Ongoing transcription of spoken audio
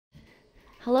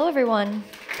Hello, everyone.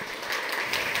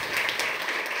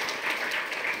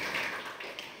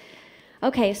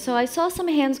 Okay, so I saw some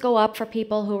hands go up for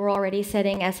people who were already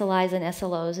setting SLIs and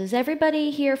SLOs. Is everybody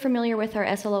here familiar with our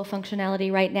SLO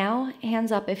functionality right now?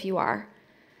 Hands up if you are.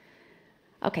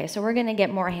 Okay, so we're going to get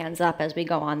more hands up as we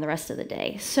go on the rest of the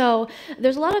day. So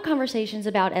there's a lot of conversations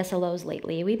about SLOs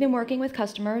lately. We've been working with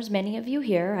customers, many of you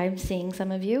here, I'm seeing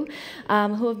some of you,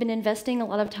 who have been investing a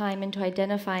lot of time into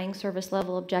identifying service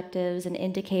level objectives and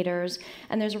indicators,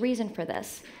 and there's a reason for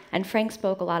this. And Frank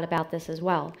spoke a lot about this as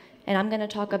well. And I'm going to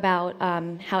talk about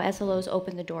how SLOs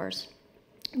open the doors.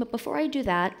 But before I do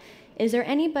that, is there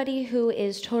anybody who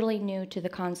is totally new to the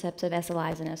concepts of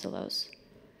SLIs and SLOs?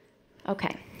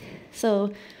 Okay.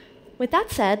 So with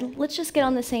that said, let's just get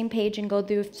on the same page and go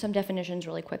through some definitions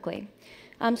really quickly.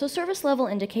 So service level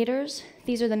indicators,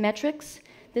 these are the metrics.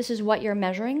 This is what you're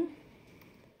measuring.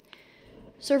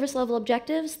 Service level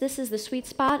objectives, this is the sweet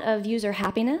spot of user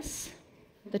happiness,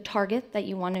 the target that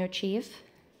you want to achieve.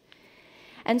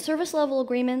 And service level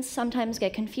agreements sometimes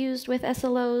get confused with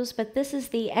SLOs, but this is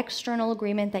the external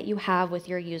agreement that you have with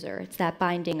your user. It's that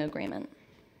binding agreement.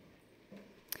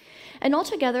 And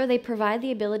altogether, they provide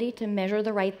the ability to measure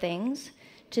the right things,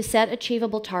 to set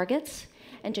achievable targets,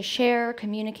 and to share,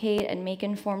 communicate, and make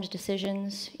informed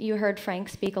decisions. You heard Frank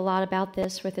speak a lot about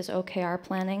this with his OKR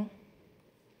planning.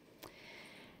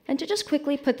 And to just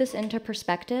quickly put this into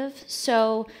perspective,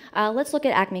 so let's look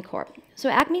at Acme Corp. So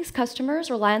Acme's customers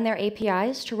rely on their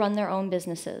APIs to run their own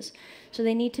businesses. So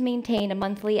they need to maintain a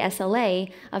monthly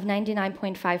SLA of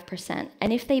 99.5%.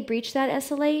 And if they breach that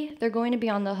SLA, they're going to be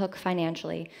on the hook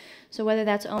financially. So whether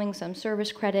that's owing some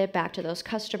service credit back to those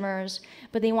customers,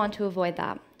 but they want to avoid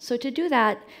that. So to do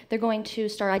that, they're going to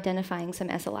start identifying some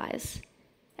SLIs.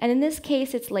 And in this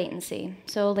case, it's latency.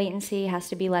 So latency has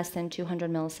to be less than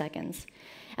 200 milliseconds.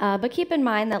 But keep in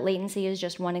mind that latency is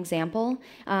just one example.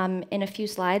 In a few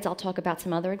slides, I'll talk about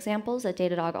some other examples that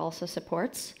Datadog also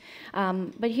supports.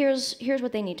 But here's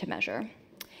what they need to measure.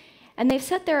 And they've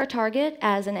set their target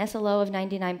as an SLO of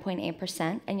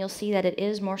 99.8%, and you'll see that it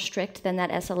is more strict than that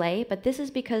SLA, but this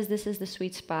is because this is the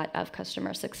sweet spot of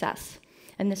customer success,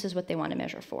 and this is what they want to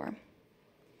measure for.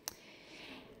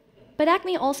 But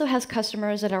Acme also has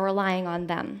customers that are relying on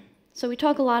them. So we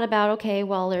talk a lot about, okay,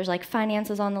 well, there's like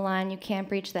finances on the line, you can't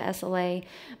breach the SLA,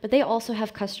 but they also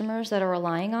have customers that are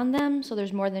relying on them, so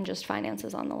there's more than just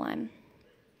finances on the line.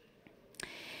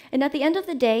 And at the end of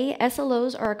the day,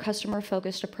 SLOs are a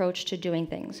customer-focused approach to doing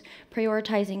things,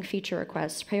 prioritizing feature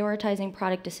requests, prioritizing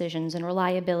product decisions, and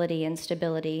reliability and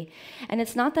stability. And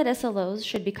it's not that SLOs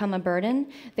should become a burden.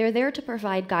 They're there to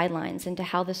provide guidelines into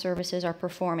how the services are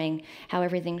performing, how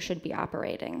everything should be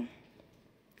operating.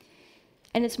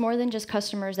 And it's more than just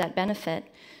customers that benefit.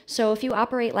 So if you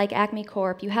operate like Acme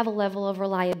Corp, you have a level of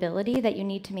reliability that you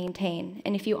need to maintain.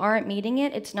 And if you aren't meeting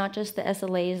it, it's not just the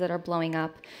SLAs that are blowing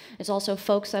up. It's also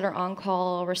folks that are on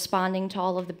call, responding to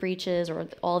all of the breaches or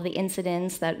all of the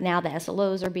incidents that now the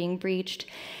SLOs are being breached.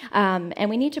 And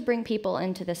we need to bring people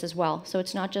into this as well. So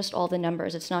it's not just all the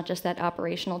numbers. It's not just that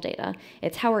operational data.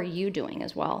 It's how are you doing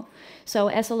as well. So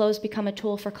SLOs become a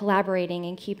tool for collaborating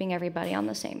and keeping everybody on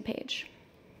the same page.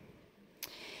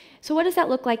 So what does that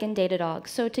look like in Datadog?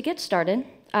 So to get started,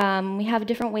 we have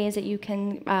different ways that you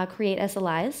can create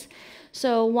SLIs.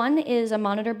 So one is a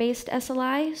monitor-based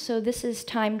SLI. So this is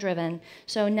time-driven.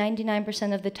 So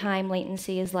 99% of the time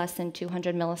latency is less than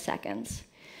 200 milliseconds.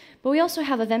 But we also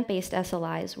have event-based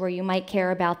SLIs where you might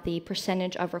care about the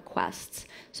percentage of requests.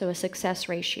 So a success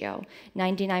ratio.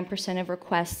 99% of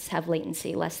requests have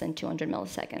latency less than 200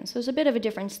 milliseconds. So there's a bit of a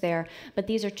difference there, but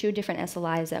these are two different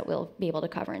SLIs that we'll be able to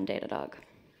cover in Datadog.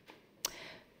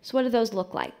 So what do those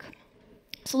look like?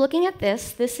 So looking at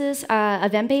this is a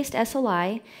Vennbased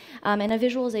SLI and a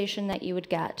visualization that you would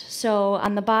get. So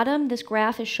on the bottom, this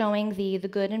graph is showing the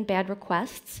good and bad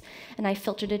requests, and I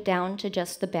filtered it down to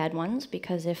just the bad ones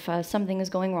because if something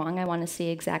is going wrong, I want to see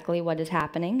exactly what is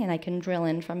happening, and I can drill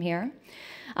in from here.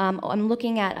 I'm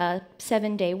looking at a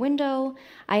 7-day window.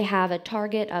 I have a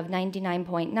target of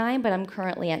 99.9, but I'm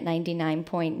currently at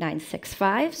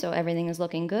 99.965, so everything is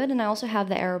looking good. And I also have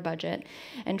the error budget.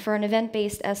 And for an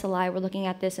event-based SLI, we're looking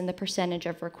at this in the percentage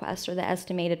of requests, or the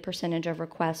estimated percentage of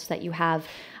requests that you have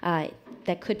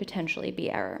that could potentially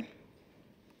be error.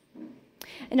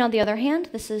 And on the other hand,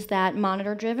 this is that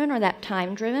monitor-driven or that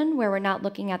time-driven, where we're not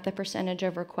looking at the percentage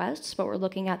of requests, but we're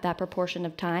looking at that proportion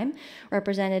of time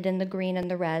represented in the green and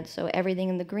the red. So everything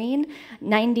in the green,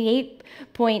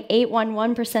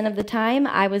 98.811% of the time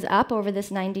I was up over this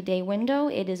 90-day window.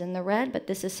 It is in the red, but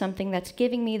this is something that's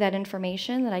giving me that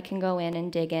information that I can go in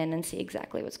and dig in and see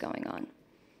exactly what's going on.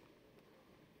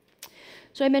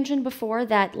 So I mentioned before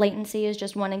that latency is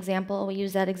just one example. We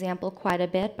use that example quite a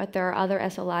bit, but there are other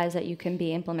SLIs that you can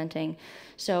be implementing.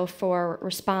 So for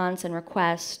response and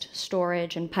request,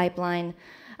 storage, and pipeline,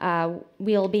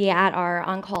 we'll be at our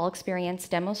on-call experience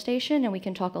demo station, and we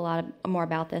can talk a lot more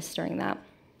about this during that.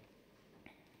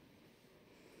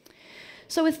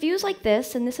 So with views like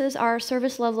this, and this is our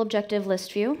service level objective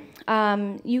list view,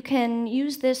 you can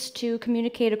use this to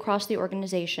communicate across the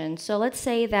organization. So let's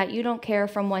say that you don't care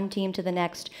from one team to the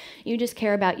next, you just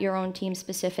care about your own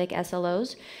team-specific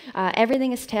SLOs.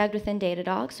 Everything is tagged within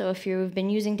Datadog, so if you've been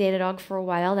using Datadog for a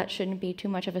while, that shouldn't be too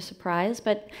much of a surprise,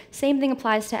 but same thing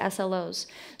applies to SLOs.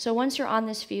 So once you're on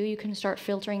this view, you can start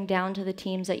filtering down to the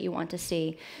teams that you want to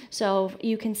see. So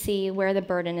you can see where the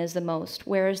burden is the most,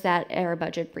 where is that error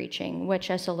budget breaching, which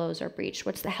SLOs are breached,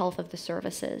 what's the health of the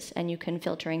services, and you can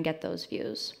filter and get those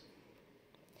views.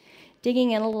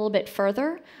 Digging in a little bit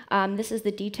further, this is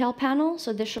the detail panel,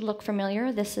 so this should look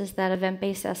familiar. This is that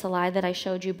event-based SLI that I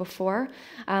showed you before,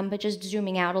 but just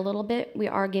zooming out a little bit, we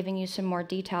are giving you some more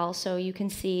detail, so you can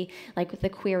see, like with the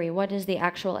query, what is the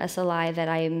actual SLI that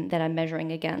I'm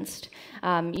measuring against.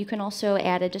 You can also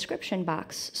add a description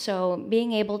box, so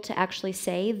being able to actually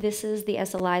say, this is the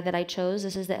SLI that I chose,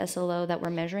 this is the SLO that we're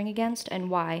measuring against,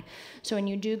 and why. So when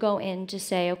you do go in to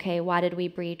say, okay, why did we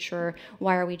breach, or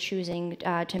why are we choosing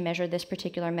to measure this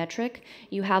particular metric,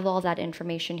 you have all that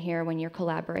information here when you're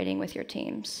collaborating with your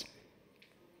teams.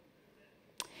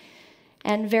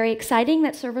 And very exciting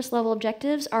that service level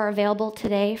objectives are available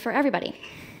today for everybody.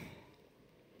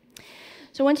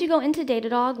 So once you go into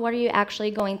Datadog, what are you actually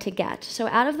going to get? So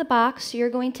out of the box, you're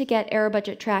going to get error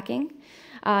budget tracking.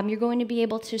 You're going to be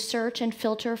able to search and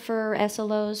filter for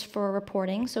SLOs for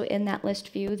reporting, so in that list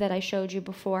view that I showed you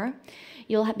before.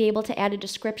 You'll be able to add a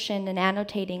description and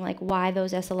annotating like why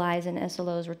those SLIs and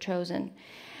SLOs were chosen.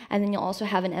 And then you'll also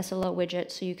have an SLO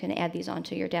widget, so you can add these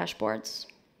onto your dashboards.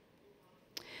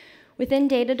 Within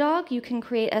Datadog, you can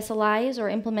create SLIs or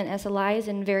implement SLIs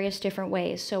in various different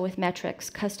ways. So with metrics,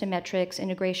 custom metrics,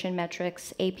 integration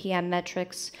metrics, APM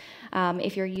metrics.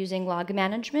 If you're using log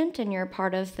management and you're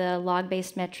part of the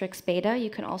log-based metrics beta, you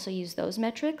can also use those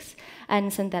metrics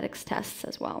and synthetics tests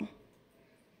as well.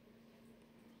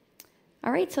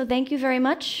 All right, so thank you very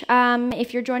much.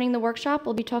 If you're joining the workshop,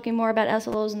 we'll be talking more about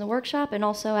SLOs in the workshop and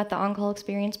also at the on-call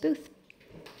experience booth.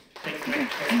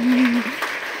 Thanks.